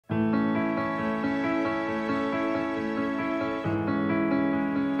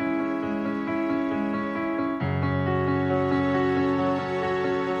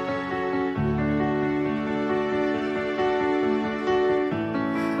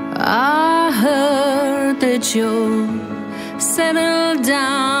I heard that you're settled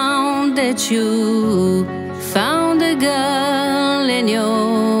down, that you found a girl and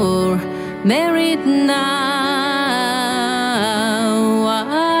you're married now.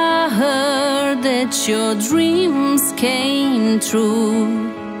 I heard that your dreams came true.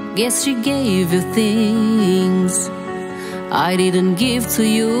 Guess she gave you things I didn't give to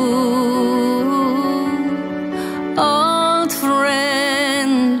you. Old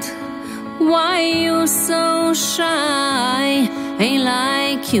friend, why you so shy? Ain't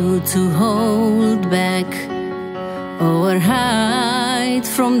like you to hold back or hide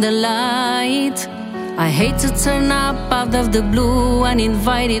from the light. I hate to turn up out of the blue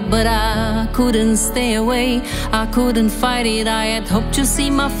uninvited, but I couldn't stay away, I couldn't fight it. I had hoped to see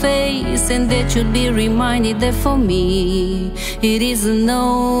my face and that you'd be reminded that for me it isn't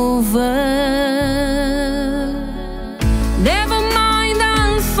over. Never mind,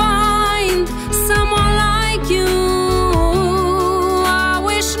 I'll find someone like you. I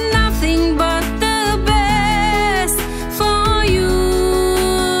wish nothing but the best for you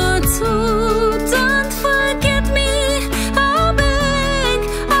too. Don't forget me, I beg.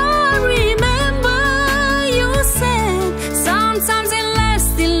 I remember you said sometimes it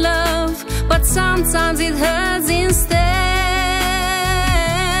lasts in love, but sometimes it hurts instead.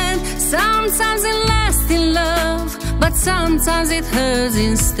 Sometimes it lasts in love, but sometimes it hurts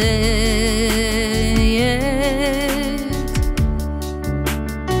instead.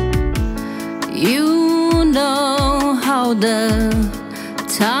 You know how the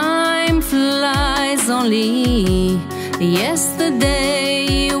time flies. Only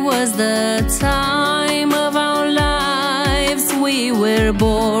yesterday was the time of our lives. We were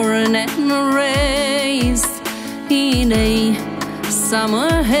born and raised in a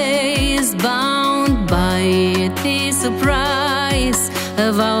summer haze, bound by the surprise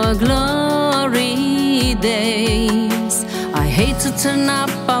of our glory days. I hate to turn up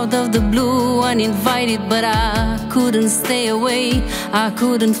out of the blue uninvited, but I couldn't stay away, I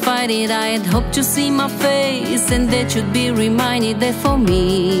couldn't fight it. I had hoped to see my face and that you'd be reminded that for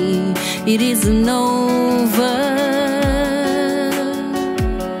me it isn't over.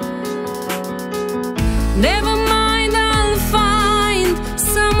 Never mind, I'll find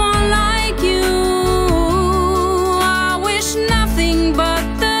someone like you. I wish nothing but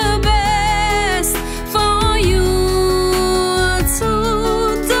the best for you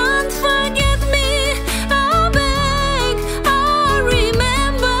too. Don't forget me, I beg. I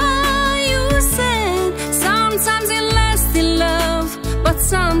remember you said sometimes it lasts in love, but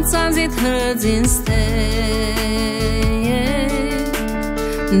sometimes it hurts instead.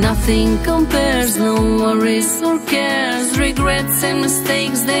 Nothing compares, no worries or cares, regrets and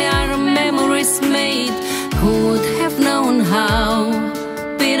mistakes, they are memories made. Who would have known how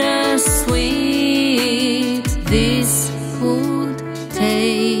bittersweet this would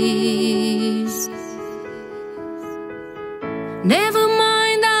taste? Never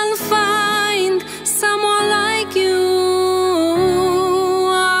mind, I'll find someone like you.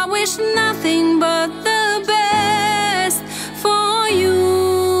 I wish nothing but the best for you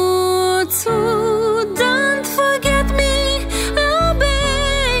too. Don't forget me, I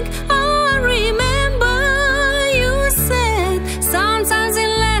beg. I remember you said sometimes it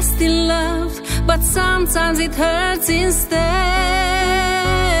lasts in love, but sometimes it hurts instead.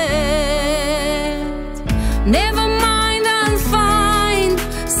 Never mind, I'll find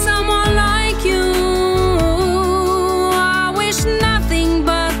someone like you. I wish nothing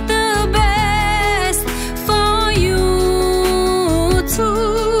but the best for you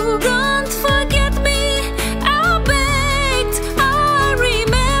too. Don't forget me, I begged. I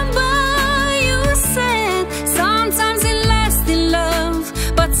remember you said sometimes it lasts in love,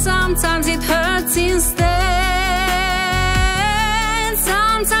 but sometimes it hurts instead.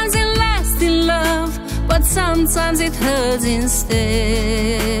 Sometimes it lasts in love, but sometimes it hurts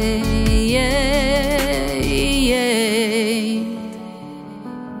instead.